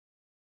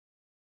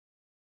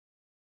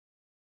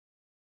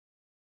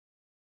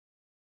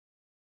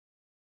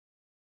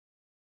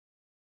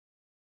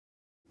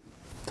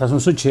Det som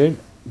så skjer,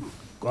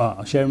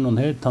 skjermen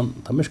her, den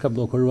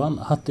mørkeblå kurvan,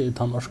 hatt er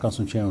den orskan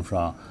som kommer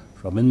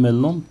fra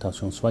vindmyllulundina, det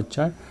som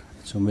svartjar,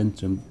 som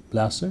vinteren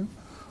blæser.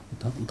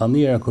 Den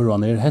nye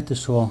kurvan her, heter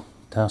så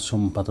det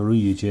som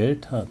batteriet gjør,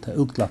 det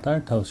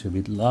utglattar, det som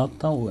vi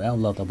lata og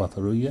avlata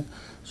batteriet,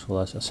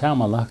 så det er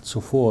sammanlagt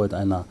så får vi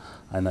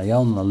en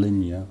jævna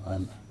linje,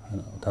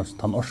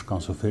 den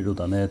orskan som fyrer ut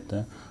av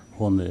nettet,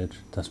 hon er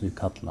det som vi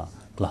kallar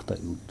glatta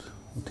ut.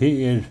 Og det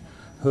er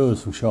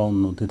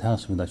hovedfunksjonen, og det er det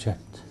som vi har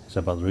kjøpt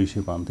disse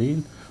battarískipan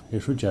til.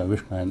 Jeg tror ikke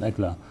virkelig en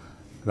ekla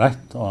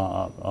rett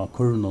av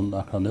kurven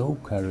akkurat nå,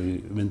 her i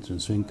vinteren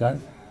svinkar,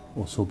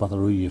 og så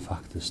batteriet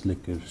faktisk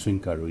ligger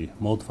svinkar i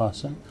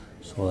motfase.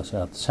 Så det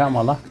er at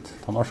sammanlagt,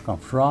 den orskan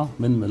fra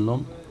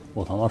vindmyllun,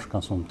 og den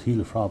orskan som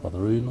til fra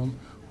batterien,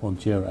 hon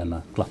gjør en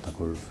glatta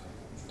kurv.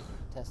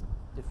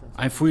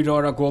 Ein 4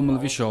 åra gammel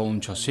vision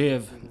tja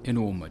SEV er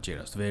nå om å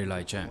gjerast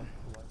verleitje.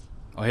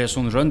 Og her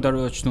sånn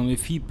Royndarkoyring i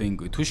Fiebing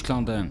i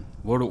Týsklandi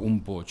var det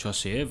på tja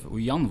SEV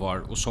i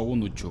januar og så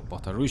Nýggja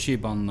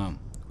battarískipanina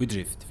i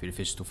drift for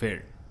fyrst og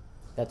fer.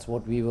 That's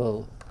what we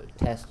will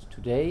test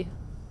today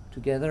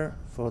together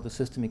for the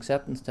system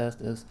acceptance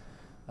test is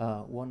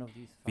one of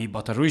these. Vi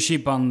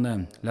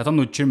battarískipan leta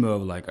Nýggja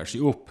møguleikar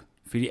seg opp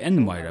for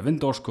enn meira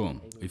vindorsko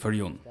i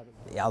Føroya.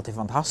 Det är alltid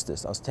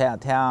fantastiskt. Alltså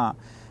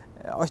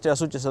det är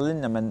så just en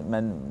linje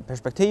men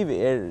perspektivet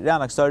är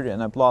redan större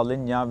än en blå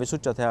linje. Vi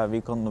såg att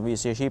vi kan vi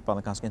ser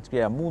skipan kanske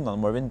integrera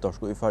månaden med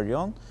vindorsko i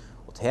Føroya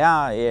och det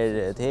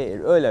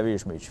är öliga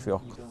virusmycket för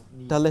oss.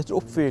 Det har lett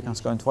upp för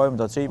kanske en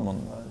 203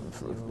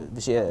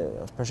 vi ser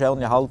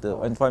personliga halt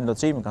en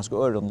 203 kanske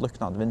öron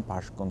luktande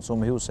vindparken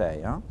som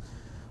Húsahaga, ja.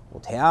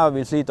 Och det har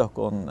vi slita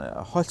och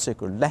helt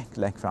säkert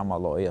länk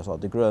framåt i så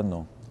att det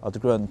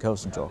gröna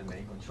kosten jock.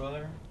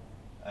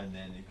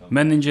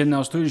 Menningen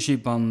av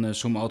styrskipan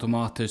som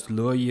automatiskt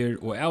løyer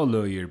og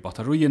avløyer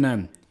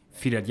batteriene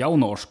for at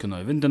jauna orskene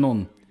i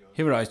vinden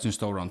hever eisen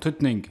stor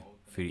tydning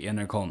for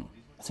ENERCON.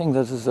 I think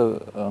this is a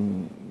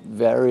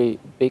very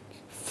big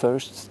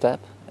first step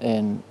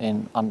in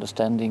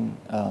understanding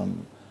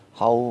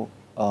how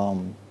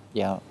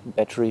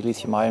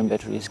lithium-ion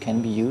batteries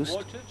can be used.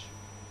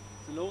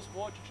 The lowest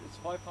voltage is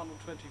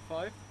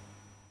 525.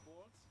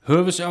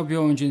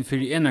 Høvesavbjøringen for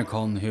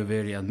ENERCON har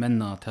vært at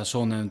menna til så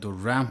nevnt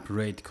ramp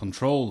rate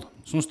control,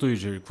 som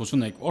styrer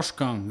hvordan jeg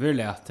orska vil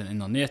lete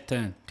innan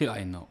nettet til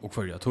ena og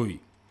hverja tøy.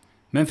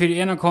 Men for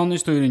ENERCON er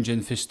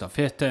styringen fyrsta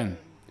fete,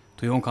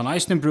 tøy hon kan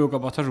eisen bruka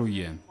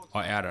batteriet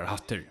av ærar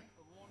hatter.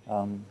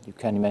 You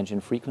can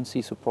imagine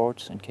frequency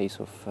supports in case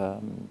of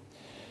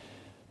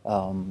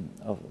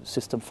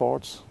system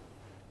faults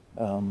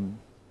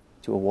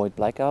to avoid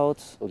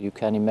blackouts. You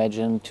can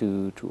imagine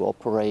to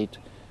operate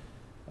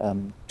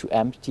to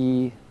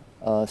empty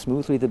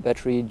smoothly the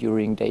battery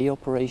during day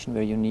operation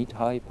where you need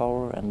high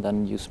power, and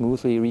then you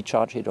smoothly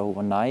recharge it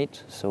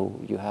overnight, so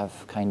you have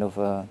kind of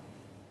a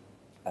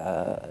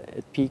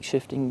peak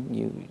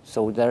shifting.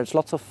 So there's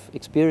lots of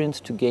experience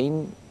to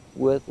gain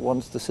with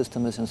once the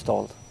system is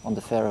installed on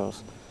the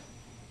Faroes.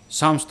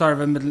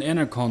 Samstarvet mellom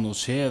ENERCON og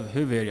SEV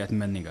har vært et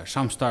menningar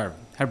samstarv.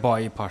 Her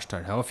bare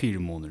parstar har 4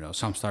 måneder av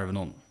samstarven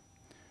om.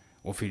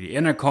 Og for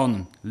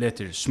ENERCON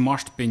leter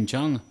smart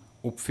bindjan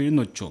upp för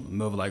Nýggja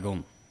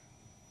møguleikum.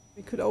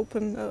 We could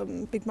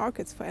open big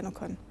markets for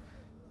ENERCON.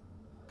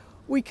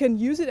 We can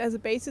use it as a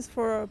basis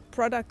for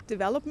product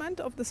development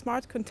of the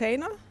smart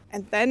container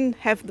and then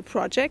have the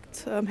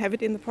project, have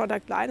it in the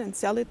product line and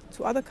sell it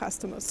to other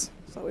customers.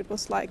 So it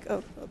was like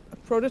a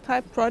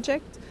prototype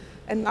project,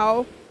 and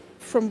now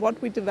from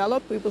what we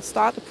develop we will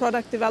start a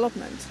product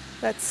development.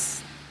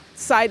 That's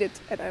decided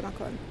at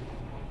ENERCON.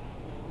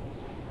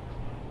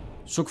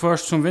 Så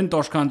først som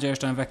vindorskan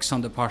gjørst en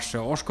veksande parse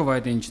av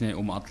orskoveidingene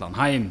allan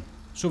heim,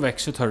 så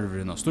vekser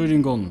tørveren av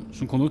styringen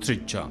som kunne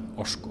trygga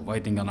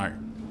orskoveidingarna.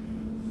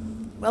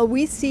 Well,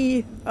 we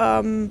see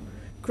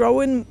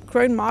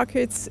growing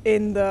markets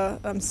in the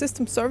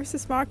system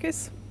services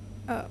markets,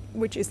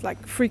 which is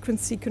like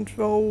frequency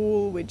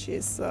control, which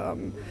is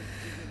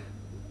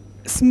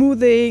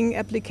smoothing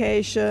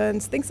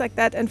applications, things like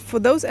that. And for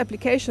those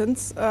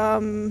applications,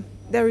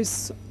 there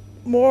is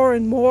more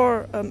and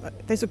more,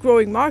 there's a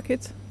growing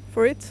market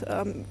for it.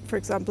 For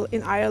example,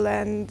 in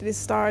Ireland it is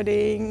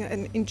starting,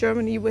 and in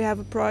Germany we have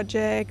a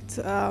project.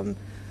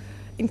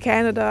 In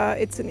Canada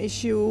it's an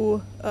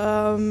issue.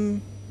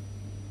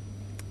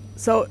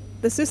 So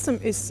the system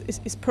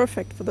is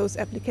perfect for those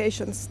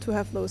applications, to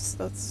have those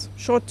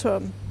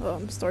short-term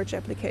storage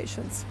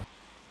applications.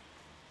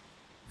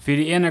 For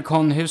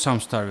ENERCON har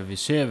samstarvet vi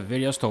SEV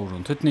velja stor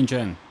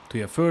tydningen,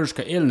 til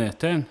føreska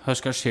elnettet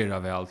høskar skjera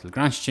vel til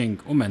gransking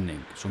og menning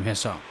som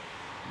hesa.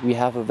 We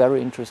have a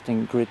very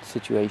interesting grid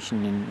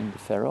situation in the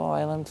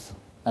Faroe Islands,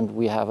 and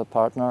we have a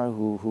partner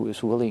who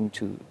is willing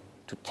to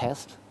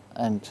test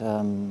and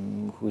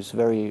who is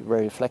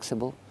very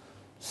flexible.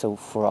 So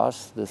for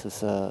us this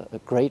is a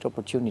great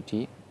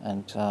opportunity,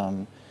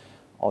 and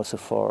also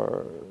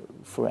for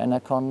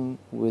ENERCON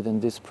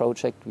within this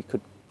project we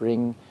could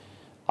bring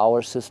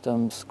our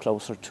systems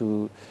closer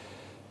to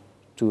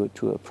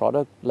a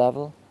product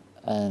level,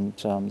 And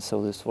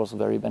so this was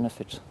very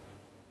benefit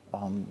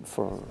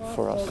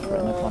for us, for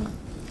ENERCON.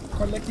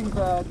 Collecting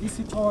the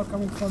DC power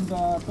coming from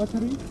the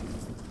battery.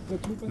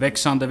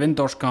 Växande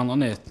vindorskan och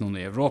näten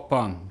i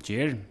Europa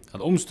ger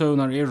att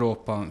omstövnar i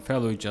Europa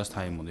fällujast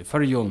heimon i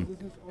Føroya.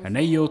 Här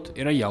nejot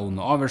är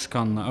jauna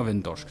avverskanna av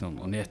vindorskan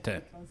och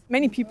nätet.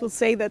 Many people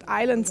say that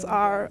islands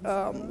are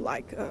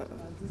like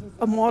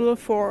a model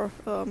for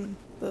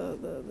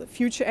the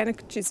future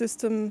energy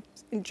system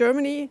in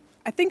Germany.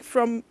 I think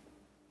from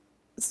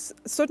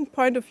a certain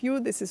point of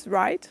view this is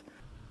right.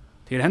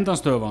 Till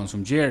händanstövan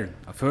som ger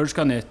att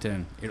förska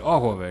nätet är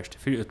avhåverst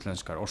för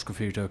utländska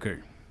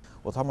orskofyrtöker.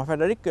 Och tar man för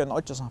det en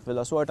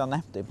oljesamfälla så är det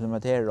nämt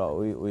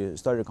implementera i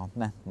större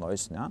kontinenten och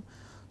ja.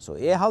 Så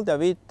är halt jag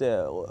vet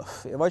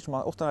jag vet inte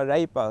om åtta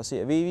reipa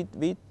så vi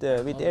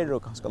är då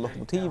ganska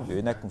lokomotiv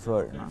i näcken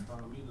för.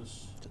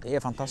 Så det är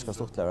fantastiskt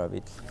stort att vara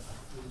vid.